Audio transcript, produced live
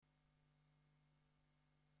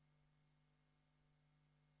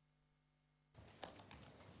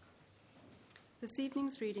This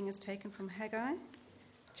evening's reading is taken from Haggai,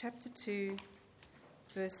 chapter 2,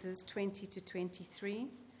 verses 20 to 23,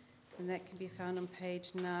 and that can be found on page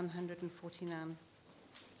 949.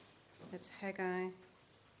 That's Haggai,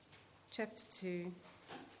 chapter 2,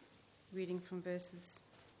 reading from verse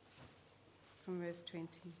 20,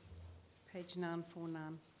 page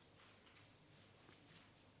 949.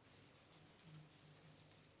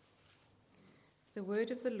 The word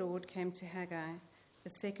of the Lord came to Haggai the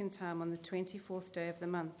second time on the 24th day of the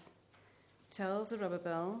month. Tell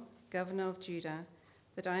Zerubbabel, governor of Judah,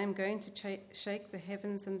 that I am going to shake the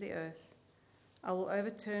heavens and the earth. I will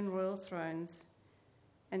overturn royal thrones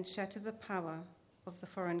and shatter the power of the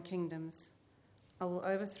foreign kingdoms. I will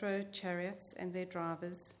overthrow chariots and their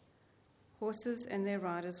drivers. Horses and their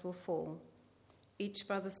riders will fall, each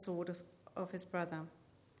by the sword of his brother.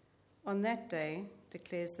 On that day,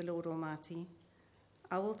 declares the Lord Almighty,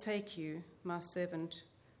 I will take you, my servant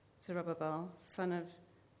Zerubbabel, son of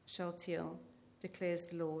Shealtiel, declares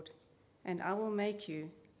the Lord, and I will make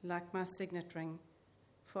you like my signet ring,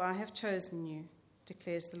 for I have chosen you,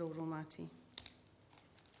 declares the Lord Almighty.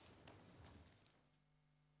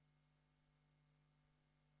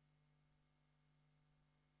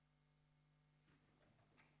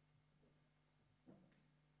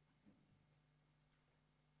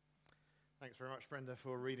 Thanks very much, Brenda,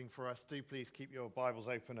 for reading for us. Do please keep your Bibles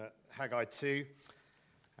open at Haggai 2.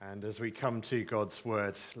 And as we come to God's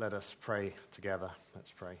word, let us pray together.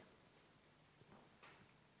 Let's pray.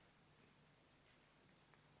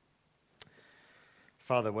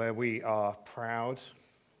 Father, where we are proud,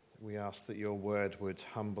 we ask that your word would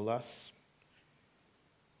humble us.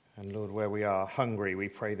 And Lord, where we are hungry, we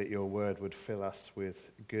pray that your word would fill us with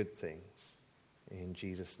good things. In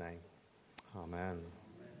Jesus' name, amen.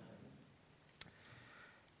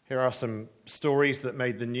 Here are some stories that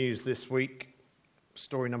made the news this week.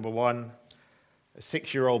 Story number 1, a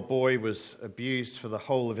 6-year-old boy was abused for the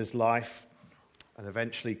whole of his life and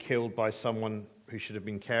eventually killed by someone who should have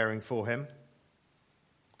been caring for him.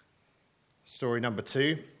 Story number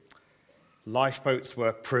 2, lifeboats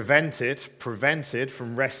were prevented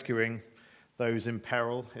from rescuing those in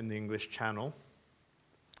peril in the English Channel.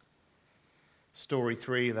 Story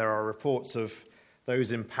 3, there are reports of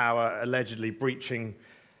those in power allegedly breaching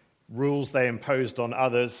rules they imposed on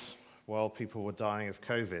others while people were dying of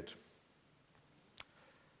COVID.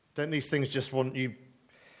 Don't these things just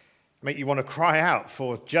make you want to cry out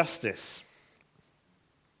for justice?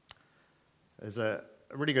 There's a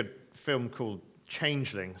really good film called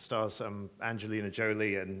Changeling, stars Angelina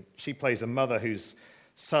Jolie, and she plays a mother whose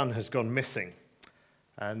son has gone missing.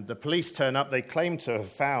 And the police turn up, they claim to have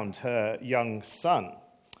found her young son,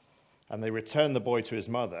 and they return the boy to his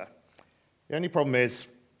mother. The only problem is,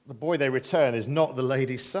 the boy they return is not the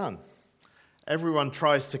lady's son. Everyone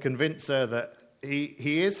tries to convince her that he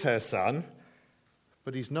is her son,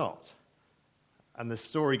 but he's not. And the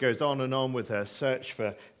story goes on and on with her search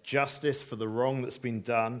for justice for the wrong that's been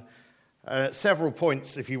done. At several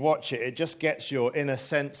points, if you watch it, it just gets your inner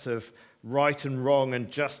sense of right and wrong and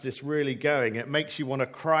justice really going. It makes you want to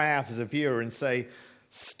cry out as a viewer and say,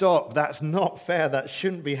 stop, that's not fair, that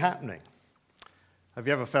shouldn't be happening. Have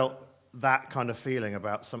you ever felt that kind of feeling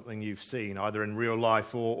about something you've seen, either in real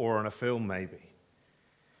life or on a film maybe?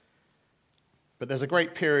 But there's a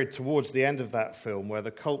great period towards the end of that film where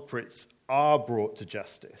the culprits are brought to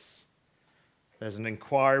justice. There's an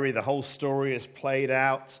inquiry, the whole story is played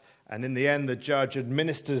out, and in the end the judge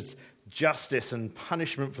administers justice and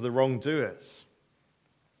punishment for the wrongdoers.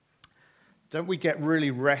 Don't we get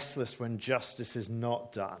really restless when justice is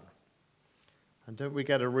not done? And don't we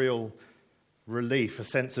get a real relief, a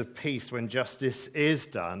sense of peace when justice is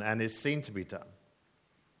done and is seen to be done?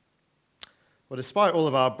 Well, despite all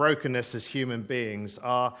of our brokenness as human beings,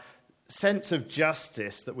 our sense of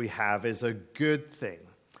justice that we have is a good thing.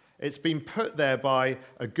 It's been put there by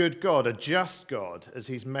a good God, a just God, as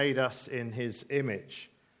he's made us in his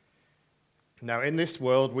image. Now, in this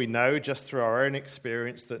world, we know just through our own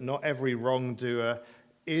experience that not every wrongdoer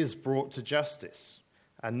is brought to justice.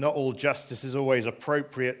 And not all justice is always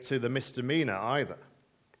appropriate to the misdemeanor either.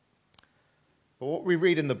 But what we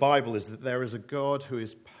read in the Bible is that there is a God who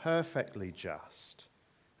is perfectly just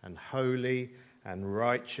and holy and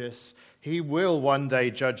righteous. He will one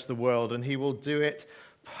day judge the world, and he will do it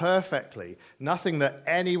perfectly. Nothing that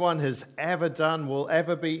anyone has ever done will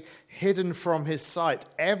ever be hidden from his sight.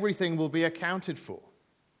 Everything will be accounted for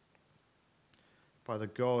by the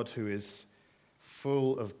God who is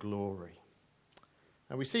full of glory.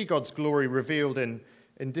 And we see God's glory revealed in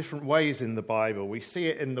different ways in the Bible. We see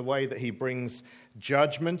it in the way that he brings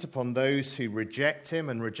judgment upon those who reject him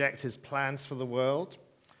and reject his plans for the world.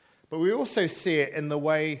 But we also see it in the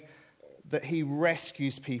way that he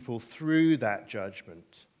rescues people through that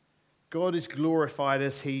judgment. God is glorified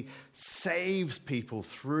as he saves people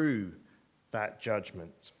through that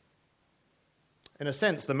judgment. In a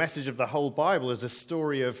sense, the message of the whole Bible is a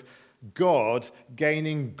story of God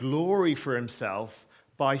gaining glory for himself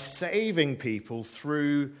by saving people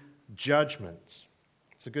through judgment.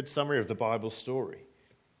 It's a good summary of the Bible story.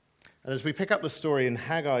 And as we pick up the story in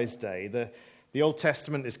Haggai's day, the Old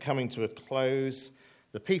Testament is coming to a close.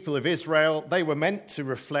 The people of Israel, they were meant to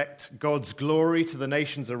reflect God's glory to the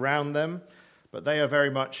nations around them, but they are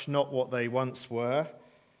very much not what they once were.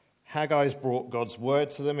 Haggai's brought God's word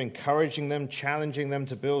to them, encouraging them, challenging them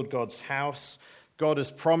to build God's house. God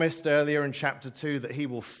has promised earlier in chapter 2 that he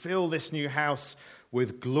will fill this new house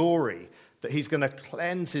with glory, that he's going to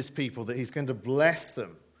cleanse his people, that he's going to bless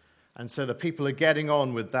them. And so the people are getting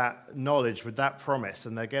on with that knowledge, with that promise,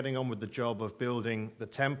 and they're getting on with the job of building the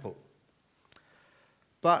temple.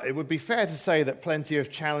 But it would be fair to say that plenty of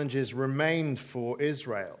challenges remained for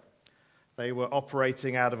Israel. They were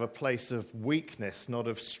operating out of a place of weakness, not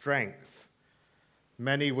of strength.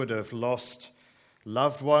 Many would have lost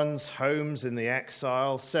loved ones, homes in the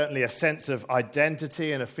exile, certainly a sense of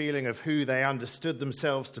identity and a feeling of who they understood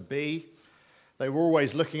themselves to be. They were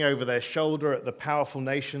always looking over their shoulder at the powerful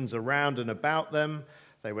nations around and about them.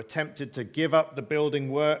 They were tempted to give up the building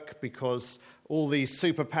work because all these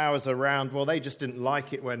superpowers around, well, they just didn't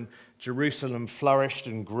like it when Jerusalem flourished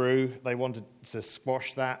and grew. They wanted to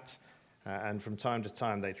squash that. And from time to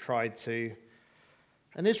time they tried to.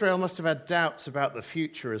 And Israel must have had doubts about the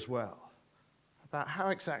future as well, about how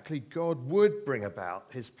exactly God would bring about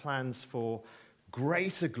his plans for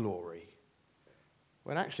greater glory,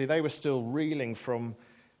 when actually they were still reeling from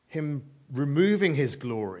him removing his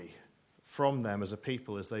glory from them as a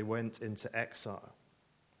people as they went into exile.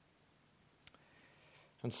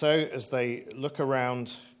 And so as they look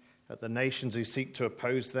around at the nations who seek to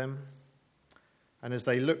oppose them, and as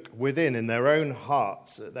they look within in their own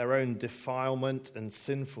hearts at their own defilement and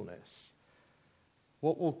sinfulness,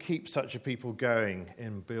 what will keep such a people going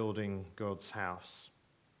in building God's house?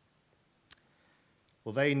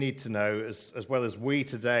 Well, they need to know, as well as we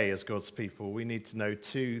today as God's people, we need to know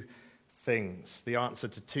two things, the answer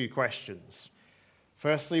to two questions.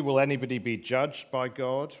 Firstly, will anybody be judged by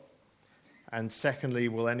God? And secondly,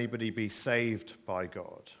 will anybody be saved by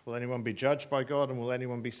God? Will anyone be judged by God, and will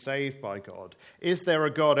anyone be saved by God? Is there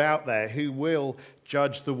a God out there who will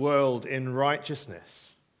judge the world in righteousness?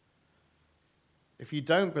 If you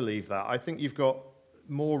don't believe that, I think you've got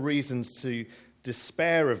more reasons to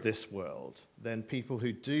despair of this world than people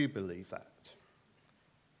who do believe that.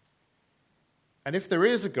 And if there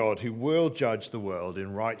is a God who will judge the world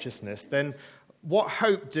in righteousness, then what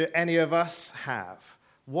hope do any of us have?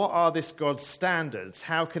 What are this God's standards?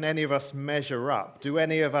 How can any of us measure up? Do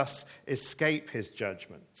any of us escape his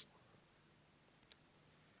judgment?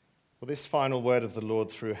 Well, this final word of the Lord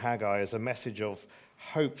through Haggai is a message of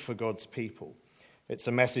hope for God's people. It's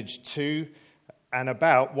a message to and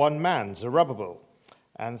about one man, Zerubbabel.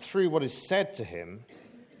 And through what is said to him,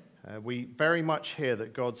 we very much hear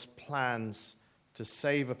that God's plans to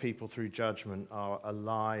save a people through judgment are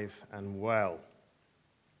alive and well.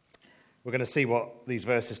 We're going to see what these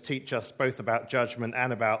verses teach us, both about judgment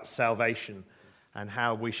and about salvation, and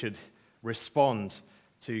how we should respond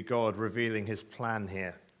to God revealing his plan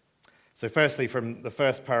here. So firstly, from the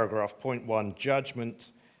first paragraph, point 1,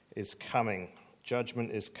 judgment is coming.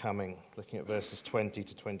 Judgment is coming. Looking at verses 20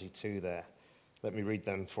 to 22 there. Let me read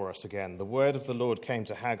them for us again. The word of the Lord came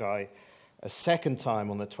to Haggai a second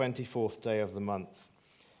time on the 24th day of the month.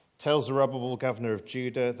 Tell Zerubbabel, governor of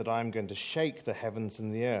Judah, that I am going to shake the heavens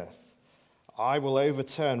and the earth. I will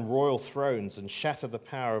overturn royal thrones and shatter the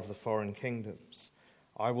power of the foreign kingdoms.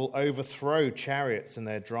 I will overthrow chariots and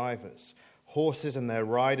their drivers. Horses and their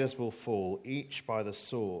riders will fall, each by the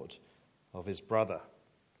sword of his brother.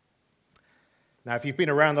 Now, if you've been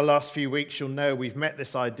around the last few weeks, you'll know we've met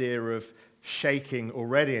this idea of shaking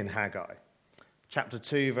already in Haggai. Chapter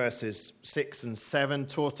 2, verses 6 and 7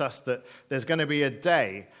 taught us that there's going to be a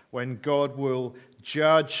day when God will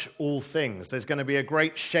judge all things. There's going to be a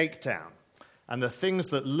great shakedown. And the things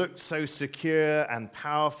that looked so secure and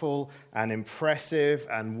powerful and impressive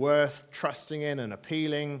and worth trusting in and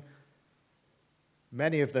appealing,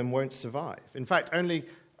 many of them won't survive. In fact, only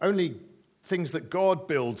things that God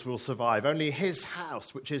builds will survive. Only his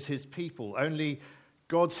house, which is his people, only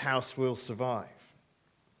God's house will survive.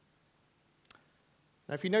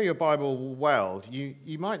 Now, if you know your Bible well,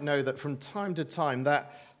 you might know that from time to time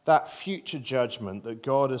that future judgment that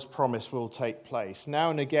God has promised will take place.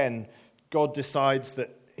 Now and again, God decides that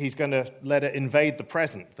he's going to let it invade the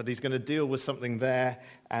present, that he's going to deal with something there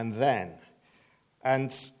and then.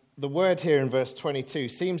 And the word here in verse 22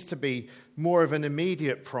 seems to be more of an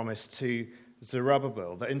immediate promise to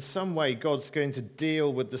Zerubbabel, that in some way God's going to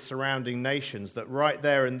deal with the surrounding nations that right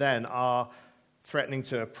there and then are threatening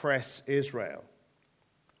to oppress Israel.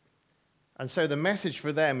 And so the message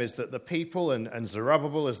for them is that the people and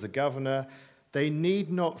Zerubbabel as the governor, they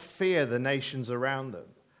need not fear the nations around them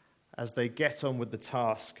as they get on with the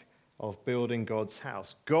task of building God's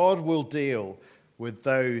house. God will deal with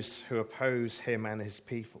those who oppose him and his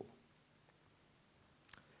people.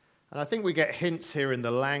 And I think we get hints here in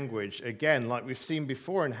the language, again, like we've seen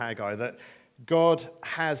before in Haggai, that God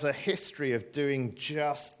has a history of doing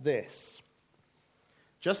just this.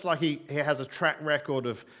 Just like he has a track record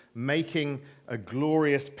of making a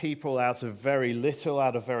glorious people out of very little,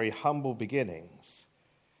 out of very humble beginnings,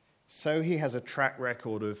 so he has a track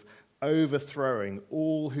record of overthrowing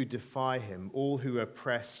all who defy him, all who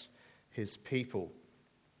oppress his people.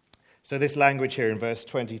 So this language here in verse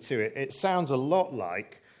 22, it sounds a lot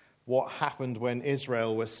like what happened when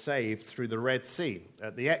Israel was saved through the Red Sea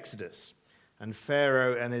at the Exodus, and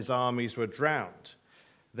Pharaoh and his armies were drowned.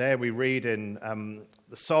 There we read in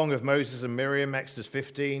the Song of Moses and Miriam, Exodus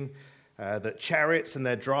 15, that chariots and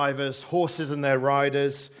their drivers, horses and their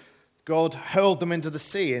riders, God hurled them into the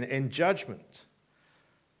sea in judgment.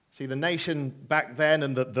 See, the nation back then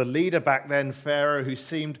and the leader back then, Pharaoh, who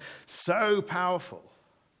seemed so powerful,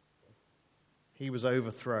 he was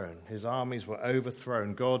overthrown. His armies were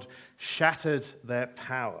overthrown. God shattered their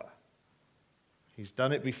power. He's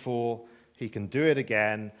done it before. He can do it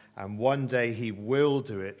again. And one day he will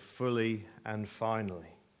do it fully and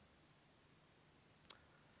finally.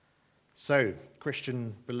 So,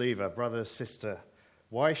 Christian believer, brother, sister,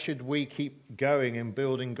 why should we keep going in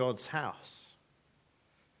building God's house?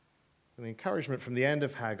 And the encouragement from the end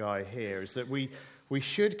of Haggai here is that we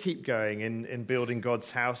should keep going in building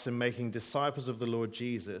God's house and making disciples of the Lord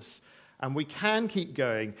Jesus. And we can keep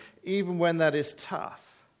going even when that is tough.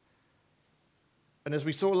 And as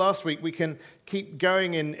we saw last week, we can keep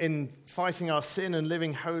going in fighting our sin and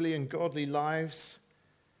living holy and godly lives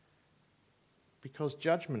because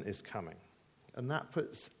judgment is coming. And that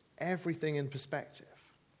puts everything in perspective.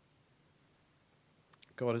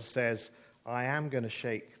 God says, I am going to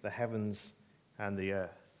shake the heavens and the earth.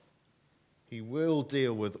 He will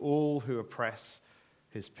deal with all who oppress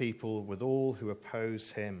his people, with all who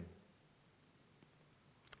oppose him.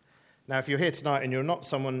 Now, if you're here tonight and you're not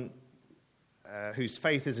someone whose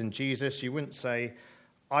faith is in Jesus, you wouldn't say,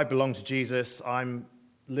 I belong to Jesus, I'm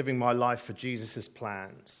living my life for Jesus'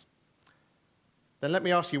 plans. Then let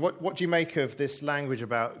me ask you, what do you make of this language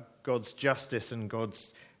about God's justice and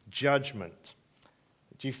God's judgment?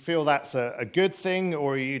 Do you feel that's a good thing,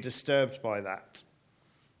 or are you disturbed by that?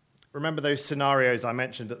 Remember those scenarios I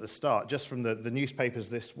mentioned at the start, just from the newspapers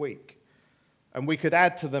this week. And we could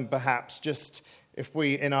add to them perhaps just if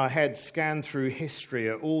we, in our heads, scan through history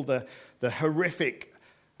at all the horrific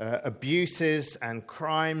abuses and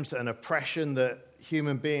crimes and oppression that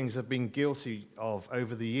human beings have been guilty of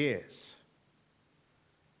over the years.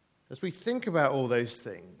 As we think about all those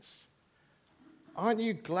things, aren't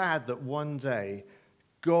you glad that one day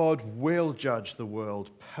God will judge the world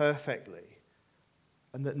perfectly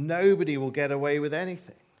and that nobody will get away with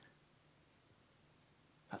anything?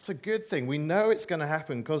 That's a good thing. We know it's going to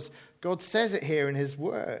happen because God says it here in his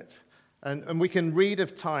word. And we can read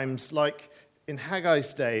of times like in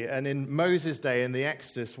Haggai's day and in Moses' day in the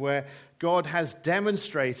Exodus where God has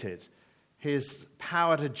demonstrated his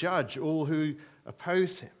power to judge all who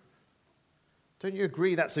oppose him. Don't you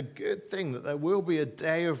agree that's a good thing, that there will be a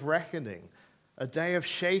day of reckoning, a day of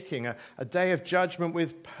shaking, a day of judgment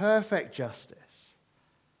with perfect justice?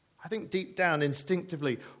 I think deep down,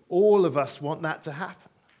 instinctively, all of us want that to happen.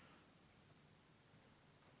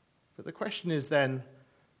 But the question is then,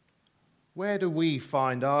 where do we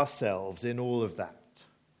find ourselves in all of that?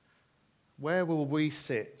 Where will we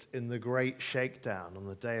sit in the great shakedown on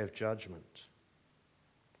the day of judgment?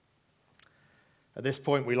 At this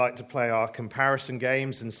point, we like to play our comparison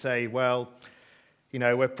games and say, well, you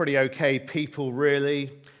know, we're pretty okay people,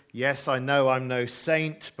 really. Yes, I know I'm no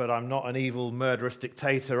saint, but I'm not an evil, murderous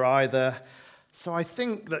dictator either. So I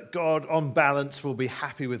think that God, on balance, will be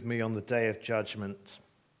happy with me on the day of judgment.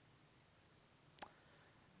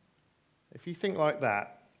 If you think like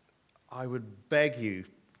that, I would beg you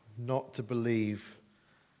not to believe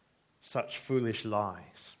such foolish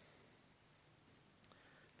lies.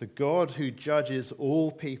 The God who judges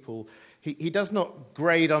all people, he does not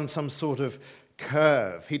grade on some sort of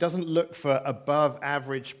curve. He doesn't look for above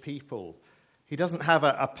average people. He doesn't have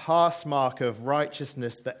a pass mark of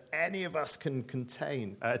righteousness that any of us can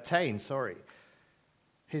attain.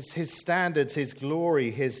 His standards, his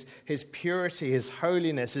glory, his purity, his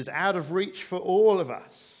holiness is out of reach for all of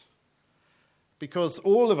us. Because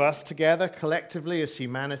all of us together, collectively as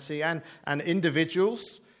humanity and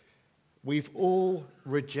individuals, we've all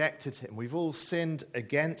rejected him. We've all sinned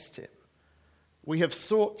against him. We have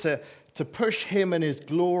sought to push him and his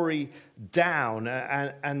glory down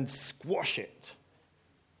and squash it.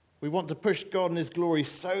 We want to push God and his glory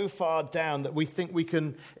so far down that we think we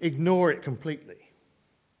can ignore it completely.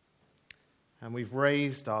 And we've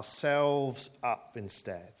raised ourselves up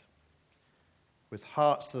instead, with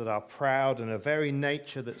hearts that are proud and a very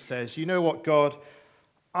nature that says, you know what, God,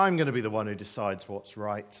 I'm going to be the one who decides what's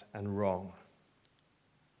right and wrong.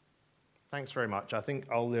 Thanks very much. I think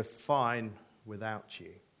I'll live fine without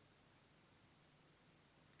you.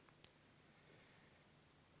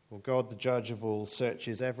 Well, God, the judge of all,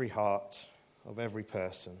 searches every heart of every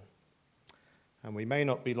person. And we may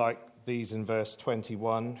not be like these in verse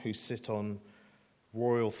 21, who sit on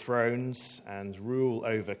royal thrones and rule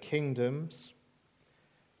over kingdoms.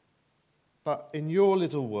 But in your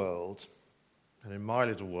little world, and in my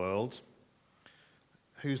little world,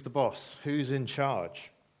 who's the boss? Who's in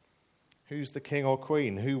charge? Who's the king or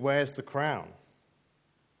queen? Who wears the crown?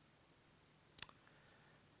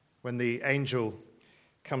 When the angel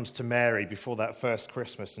comes to Mary before that first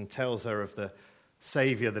Christmas and tells her of the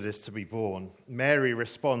Saviour that is to be born, Mary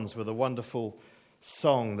responds with a wonderful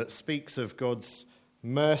song that speaks of God's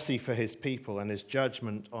mercy for his people and his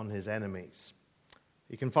judgment on his enemies.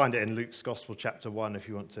 You can find it in Luke's Gospel, chapter 1, if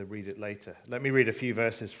you want to read it later. Let me read a few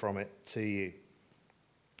verses from it to you.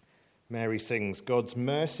 Mary sings, God's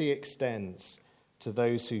mercy extends to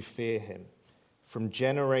those who fear him, from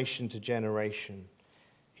generation to generation.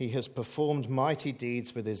 He has performed mighty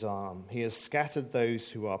deeds with his arm. He has scattered those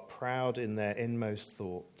who are proud in their inmost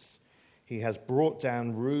thoughts. He has brought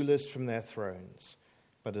down rulers from their thrones,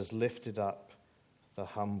 but has lifted up the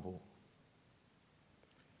humble.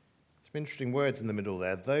 Some interesting words in the middle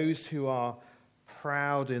there. Those who are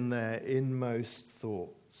proud in their inmost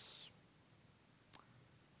thoughts.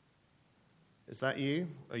 Is that you?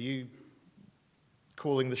 Are you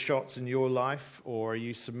calling the shots in your life, or are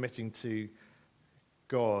you submitting to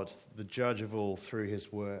God, the judge of all, through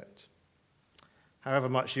his word? However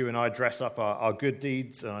much you and I dress up our good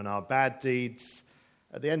deeds and our bad deeds,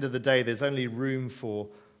 at the end of the day, there's only room for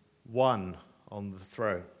one on the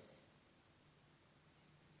throne.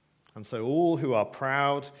 And so all who are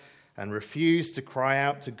proud and refuse to cry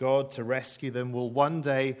out to God to rescue them will one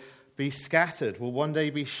day be scattered, will one day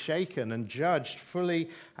be shaken and judged fully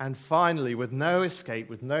and finally, with no escape,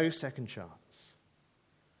 with no second chance.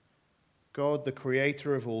 God, the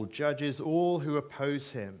creator of all, judges all who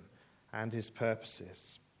oppose him and his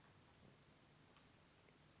purposes.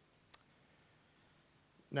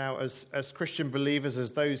 Now, as Christian believers,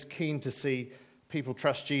 as those keen to see people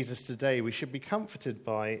trust Jesus today, we should be comforted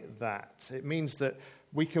by that. It means that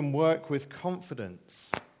we can work with confidence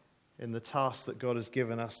in the task that God has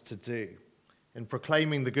given us to do, in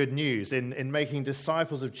proclaiming the good news, in making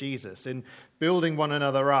disciples of Jesus, in building one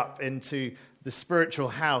another up into the spiritual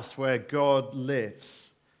house where God lives.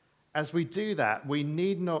 As we do that, we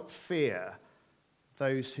need not fear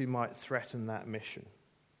those who might threaten that mission,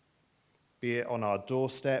 be it on our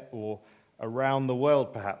doorstep or around the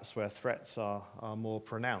world, perhaps, where threats are more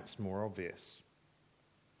pronounced, more obvious.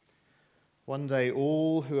 One day,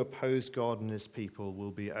 all who oppose God and his people will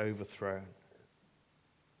be overthrown.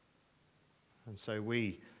 And so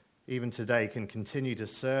we, even today, can continue to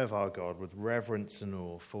serve our God with reverence and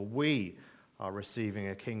awe, for we are receiving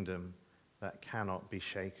a kingdom that cannot be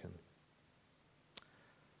shaken.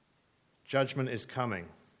 Judgment is coming,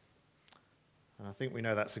 and I think we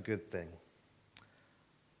know that's a good thing.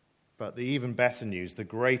 But the even better news, the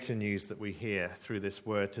greater news that we hear through this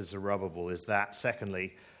word to Zerubbabel is that,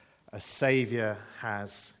 secondly, a Saviour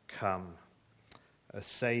has come. A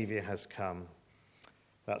Saviour has come.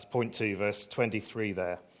 That's point 2, verse 23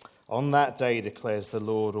 there. On that day, declares the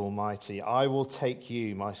Lord Almighty, I will take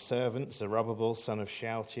you, my servant Zerubbabel, son of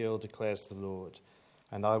Shealtiel, declares the Lord,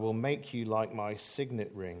 and I will make you like my signet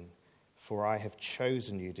ring, for I have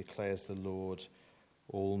chosen you, declares the Lord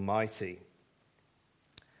Almighty.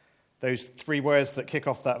 Those 3 words that kick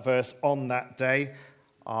off that verse, on that day,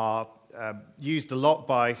 are used a lot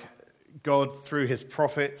by God through his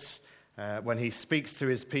prophets when he speaks to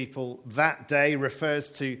his people. That day refers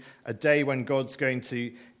to a day when God's going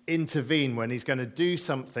to intervene, when he's going to do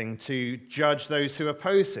something to judge those who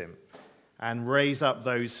oppose him and raise up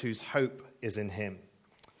those whose hope is in him.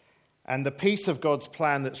 And the piece of God's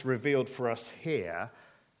plan that's revealed for us here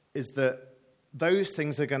is that those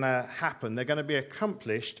things are going to happen. They're going to be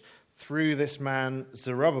accomplished through this man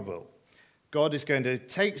Zerubbabel. God is going to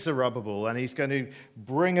take Zerubbabel and he's going to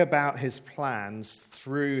bring about his plans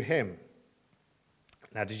through him.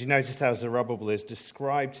 Now, did you notice how Zerubbabel is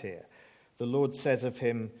described here? The Lord says of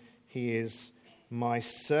him, he is my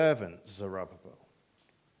servant Zerubbabel.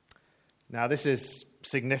 Now, this is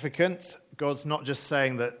significant. God's not just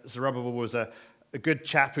saying that Zerubbabel was a good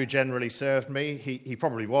chap who generally served me. He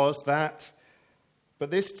probably was that. But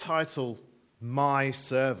this title, my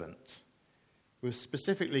servant, was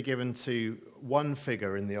specifically given to one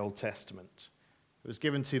figure in the Old Testament. It was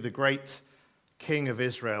given to the great king of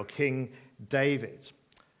Israel, King David,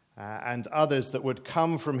 and others that would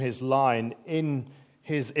come from his line in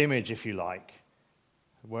his image, if you like,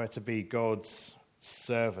 were to be God's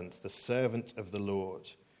servant, the servant of the Lord.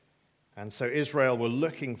 And so Israel were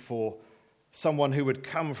looking for someone who would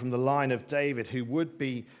come from the line of David, who would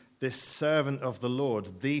be this servant of the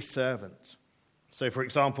Lord, the servant. So, for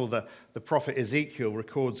example, the prophet Ezekiel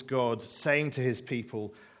records God saying to his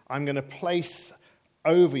people, I'm going to place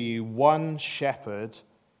over you one shepherd,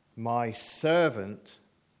 my servant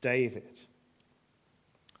David.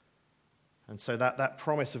 And so that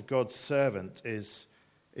promise of God's servant is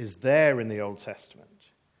there in the Old Testament.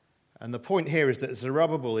 And the point here is that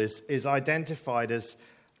Zerubbabel is identified as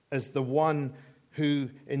the one who,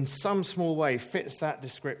 in some small way, fits that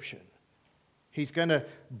description. He's going to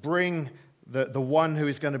bring the one who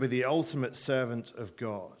is going to be the ultimate servant of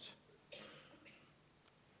God.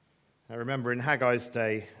 Now remember, in Haggai's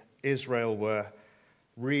day, Israel were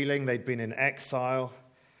reeling. They'd been in exile.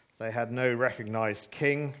 They had no recognized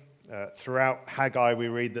king. Throughout Haggai, we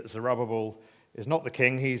read that Zerubbabel is not the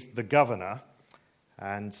king, he's the governor.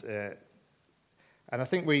 And I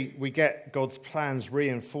think we get God's plans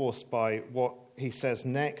reinforced by what he says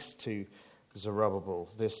next to Zerubbabel,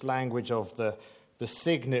 this language of the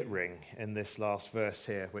signet ring in this last verse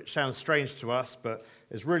here, which sounds strange to us, but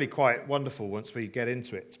is really quite wonderful once we get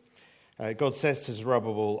into it. God says to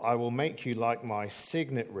Zerubbabel, I will make you like my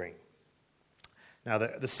signet ring. Now,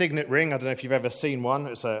 the signet ring, I don't know if you've ever seen one.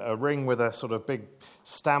 It's a ring with a sort of big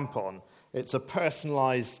stamp on. It's a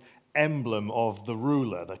personalized emblem of the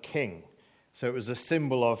ruler, the king. So it was a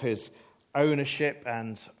symbol of his ownership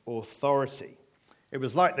and authority. It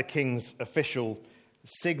was like the king's official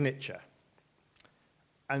signature.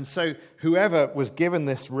 And so whoever was given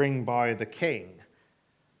this ring by the king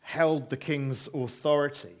held the king's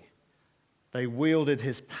authority. They wielded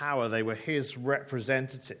his power. They were his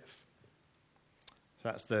representative.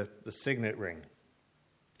 That's the signet ring.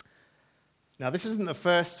 Now, this isn't the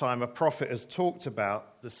first time a prophet has talked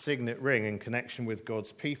about the signet ring in connection with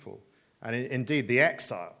God's people, and indeed the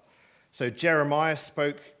exile. So Jeremiah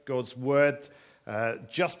spoke God's word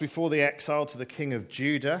just before the exile to the king of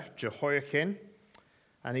Judah, Jehoiakim,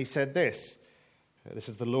 and he said this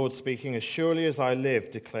is the Lord speaking, as surely as I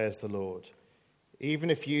live, declares the Lord,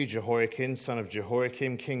 even if you, Jehoiakim, son of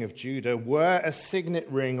Jehoiakim, king of Judah, were a signet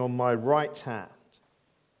ring on my right hand,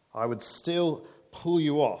 I would still pull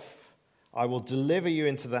you off. I will deliver you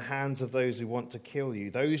into the hands of those who want to kill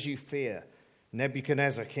you, those you fear,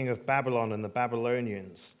 Nebuchadnezzar, king of Babylon, and the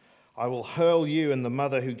Babylonians. I will hurl you and the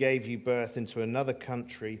mother who gave you birth into another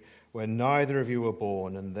country where neither of you were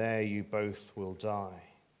born, and there you both will die.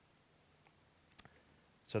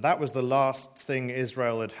 So that was the last thing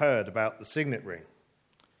Israel had heard about the signet ring.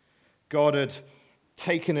 God had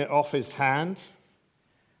taken it off his hand,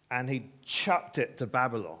 and he chucked it to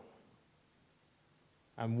Babylon.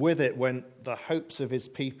 And with it went the hopes of his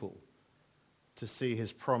people to see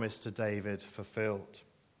his promise to David fulfilled.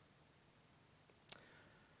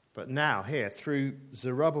 But now, here, through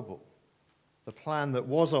Zerubbabel, the plan that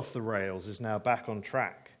was off the rails is now back on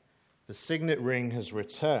track. The signet ring has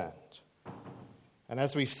returned. And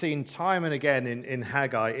as we've seen time and again in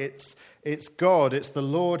Haggai, it's God, it's the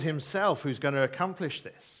Lord himself who's going to accomplish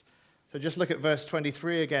this. So just look at verse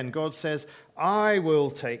 23 again. God says, I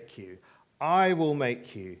will take you. I will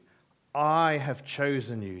make you. I have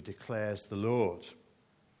chosen you, declares the Lord.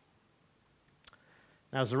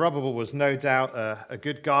 Now, Zerubbabel was no doubt a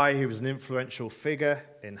good guy. He was an influential figure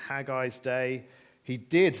in Haggai's day. He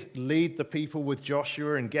did lead the people with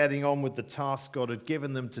Joshua in getting on with the task God had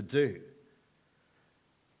given them to do.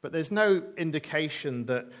 But there's no indication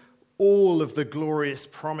that all of the glorious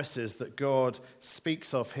promises that God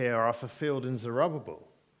speaks of here are fulfilled in Zerubbabel.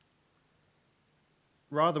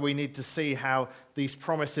 Rather, we need to see how these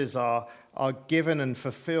promises are given and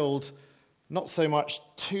fulfilled not so much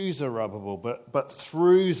to Zerubbabel, but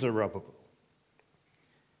through Zerubbabel.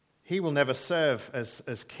 He will never serve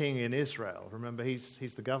as king in Israel. Remember,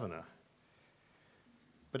 he's the governor.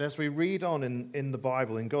 But as we read on in the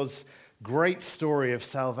Bible, in God's great story of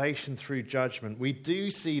salvation through judgment, we do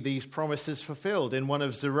see these promises fulfilled in one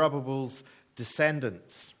of Zerubbabel's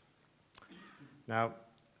descendants. Now,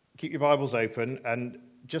 keep your Bibles open and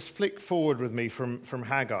just flick forward with me from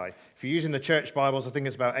Haggai. If you're using the church Bibles, I think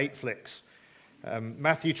it's about 8 flicks.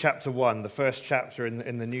 Matthew chapter 1, the first chapter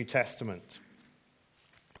in the New Testament.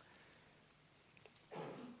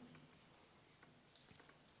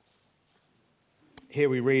 Here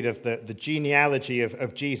we read of the genealogy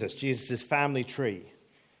of Jesus, Jesus' family tree.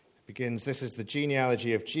 It begins, this is the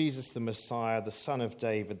genealogy of Jesus the Messiah, the son of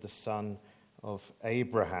David, the son of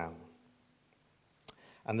Abraham.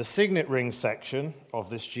 And the signet ring section of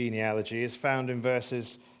this genealogy is found in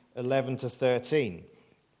verses 11 to 13.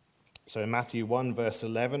 So in Matthew 1, verse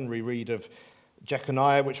 11, we read of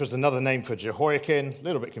Jeconiah, which was another name for Jehoiakim, a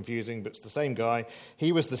little bit confusing, but it's the same guy.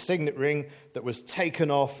 He was the signet ring that was taken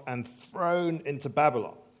off and thrown into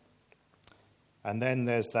Babylon. And then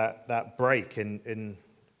there's that break in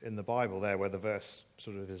the Bible there where the verse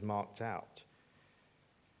sort of is marked out.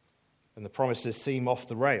 And the promises seem off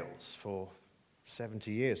the rails for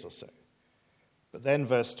 70 years or so. But then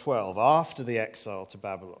verse 12, after the exile to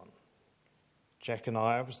Babylon,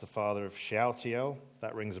 Jeconiah was the father of Shealtiel.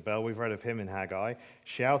 That rings a bell. We've read of him in Haggai.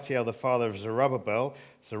 Shealtiel, the father of Zerubbabel.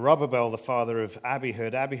 Zerubbabel, the father of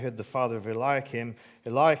Abihud. Abihud, the father of Eliakim.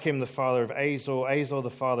 Eliakim, the father of Azor. Azor, the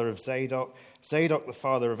father of Zadok. Zadok, the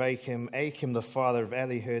father of Achim. Achim, the father of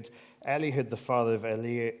Elihud. Elihud, the father of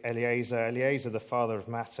Eleazar. Eleazar, the father of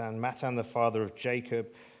Matan. Matan, the father of Jacob.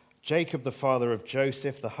 Jacob, the father of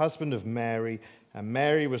Joseph, the husband of Mary. And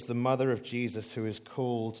Mary was the mother of Jesus, who is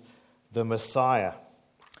called the Messiah.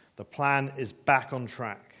 The plan is back on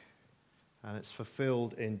track, and it's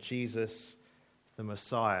fulfilled in Jesus, the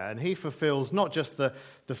Messiah. And he fulfills not just the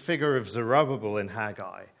figure of Zerubbabel in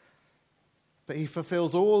Haggai, but he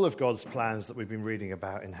fulfills all of God's plans that we've been reading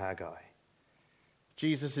about in Haggai.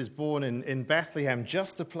 Jesus is born in Bethlehem,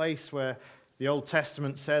 just the place where the Old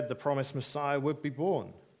Testament said the promised Messiah would be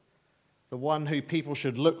born, the one who people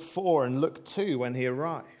should look for and look to when he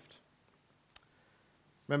arrived.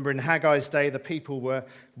 Remember, in Haggai's day, the people were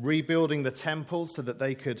rebuilding the temple so that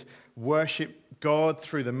they could worship God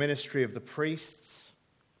through the ministry of the priests.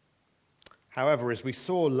 However, as we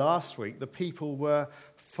saw last week, the people were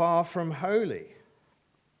far from holy.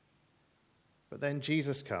 But then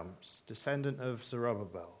Jesus comes, descendant of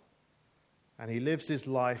Zerubbabel, and he lives his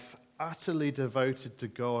life utterly devoted to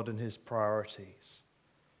God and his priorities.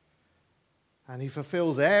 And he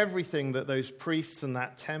fulfills everything that those priests and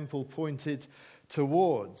that temple pointed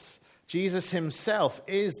towards. Jesus himself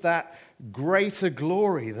is that greater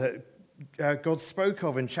glory that God spoke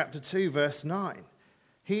of in chapter 2, verse 9.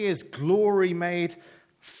 He is glory made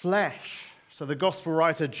flesh. So the gospel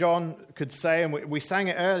writer John could say, and we sang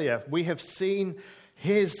it earlier, we have seen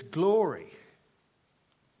his glory.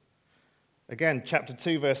 Again, chapter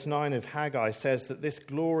 2, verse 9 of Haggai says that this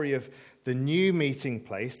glory of the new meeting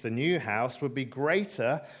place, the new house, would be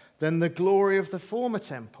greater than the glory of the former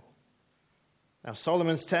temple. Now,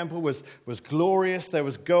 Solomon's temple was glorious. There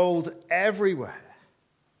was gold everywhere.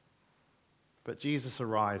 But Jesus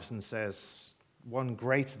arrives and says, one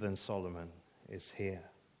greater than Solomon is here.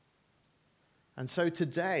 And so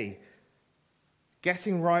today,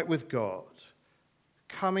 getting right with God,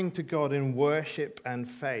 coming to God in worship and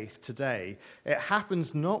faith today, it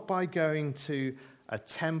happens not by going to a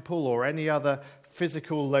temple or any other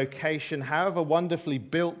physical location, however wonderfully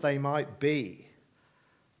built they might be.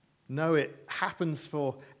 No, it happens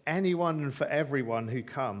for anyone and for everyone who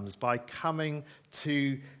comes by coming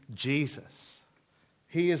to Jesus.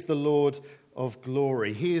 He is the Lord of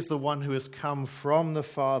glory. He is the one who has come from the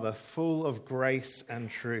Father, full of grace and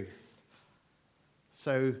truth.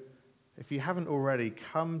 So, if you haven't already,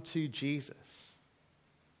 come to Jesus.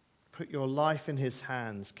 Put your life in his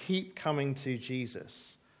hands. Keep coming to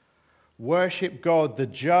Jesus. Worship God, the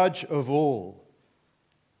judge of all,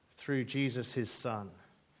 through Jesus, his Son,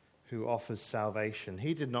 who offers salvation.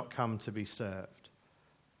 He did not come to be served,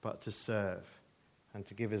 but to serve and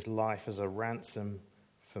to give his life as a ransom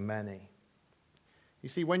for many. You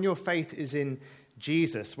see, when your faith is in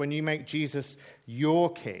Jesus, when you make Jesus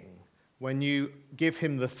your king, when you give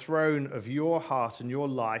him the throne of your heart and your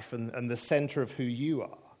life and the center of who you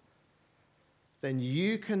are, then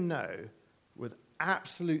you can know with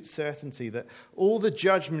absolute certainty that all the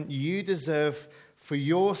judgment you deserve for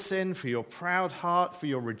your sin, for your proud heart, for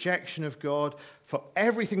your rejection of God, for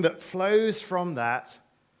everything that flows from that,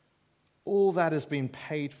 all that has been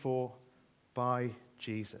paid for by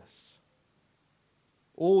Jesus.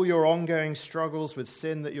 All your ongoing struggles with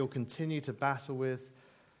sin that you'll continue to battle with,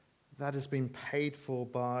 that has been paid for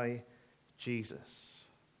by Jesus.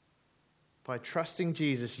 By trusting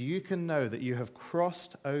Jesus, you can know that you have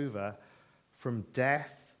crossed over from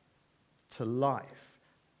death to life,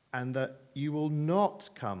 and that you will not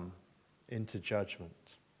come into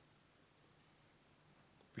judgment.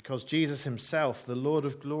 Because Jesus himself, the Lord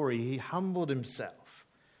of glory, he humbled himself.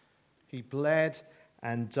 He bled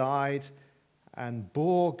and died and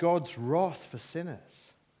bore God's wrath for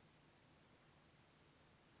sinners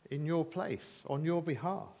in your place, on your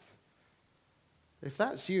behalf. If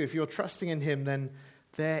that's you, if you're trusting in him, then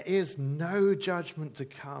there is no judgment to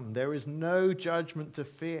come. There is no judgment to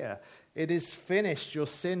fear. It is finished. Your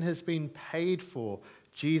sin has been paid for.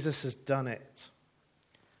 Jesus has done it.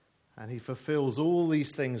 And he fulfills all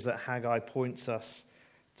these things that Haggai points us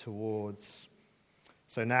towards.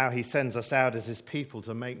 So now he sends us out as his people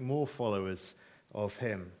to make more followers of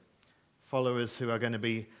him. Followers who are going to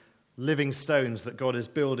be living stones that God is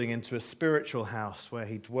building into a spiritual house where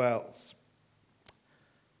he dwells.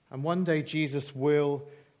 And one day Jesus will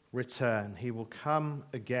return. He will come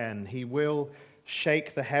again. He will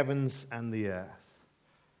shake the heavens and the earth.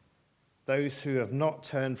 Those who have not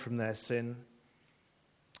turned from their sin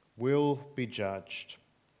will be judged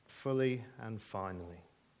fully and finally.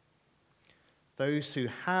 Those who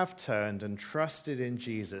have turned and trusted in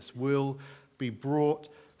Jesus will be brought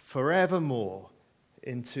forevermore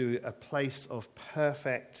into a place of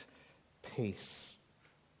perfect peace,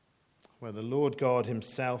 where the Lord God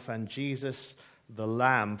himself and Jesus, the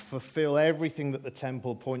Lamb, fulfill everything that the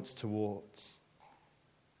temple points towards.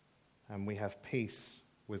 And we have peace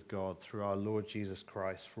with God through our Lord Jesus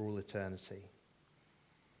Christ for all eternity.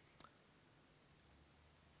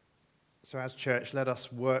 So as church, let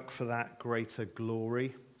us work for that greater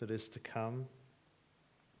glory that is to come.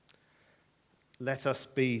 Let us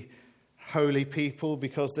be holy people,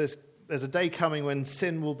 because there's a day coming when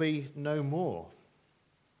sin will be no more.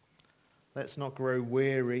 Let's not grow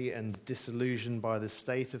weary and disillusioned by the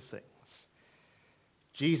state of things.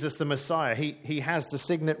 Jesus the Messiah, he has the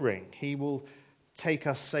signet ring. He will take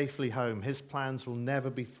us safely home. His plans will never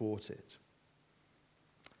be thwarted.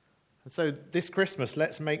 And so this Christmas,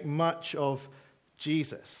 let's make much of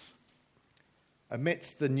Jesus.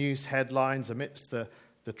 Amidst the news headlines, amidst the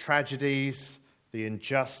tragedies, the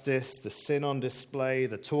injustice, the sin on display,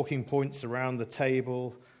 the talking points around the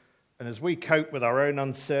table, and as we cope with our own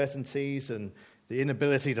uncertainties and the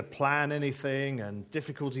inability to plan anything and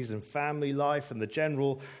difficulties in family life and the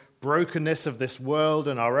general brokenness of this world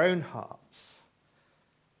and our own hearts,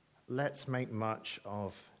 let's make much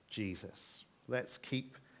of Jesus. Let's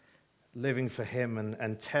keep living for him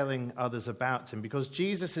and telling others about him, because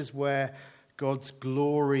Jesus is where God's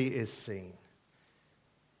glory is seen.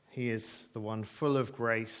 He is the one full of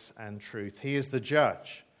grace and truth. He is the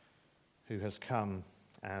judge who has come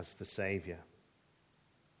as the Savior.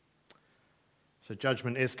 So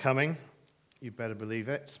judgment is coming. You better believe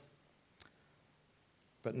it.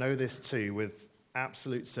 But know this too, with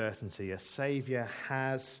absolute certainty, a Savior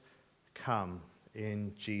has come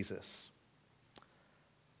in Jesus.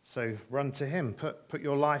 So run to him. Put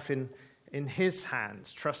your life in his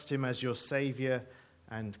hands. Trust him as your Savior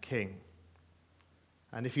and King.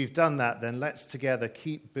 And if you've done that, then let's together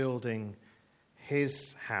keep building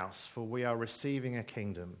his house, for we are receiving a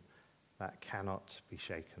kingdom that cannot be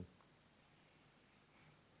shaken.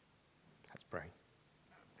 Let's pray.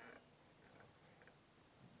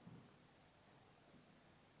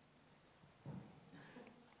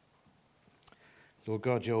 Lord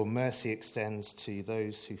God, your mercy extends to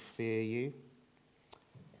those who fear you.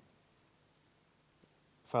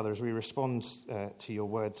 Father, as we respond to your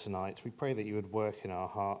word tonight, we pray that you would work in our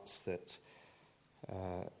hearts, that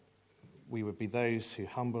we would be those who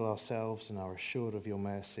humble ourselves and are assured of your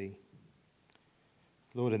mercy.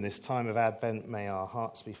 Lord, in this time of Advent, may our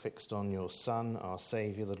hearts be fixed on your Son, our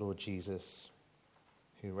Saviour, the Lord Jesus,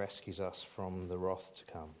 who rescues us from the wrath to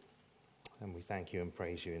come. And we thank you and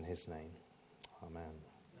praise you in his name. Amen.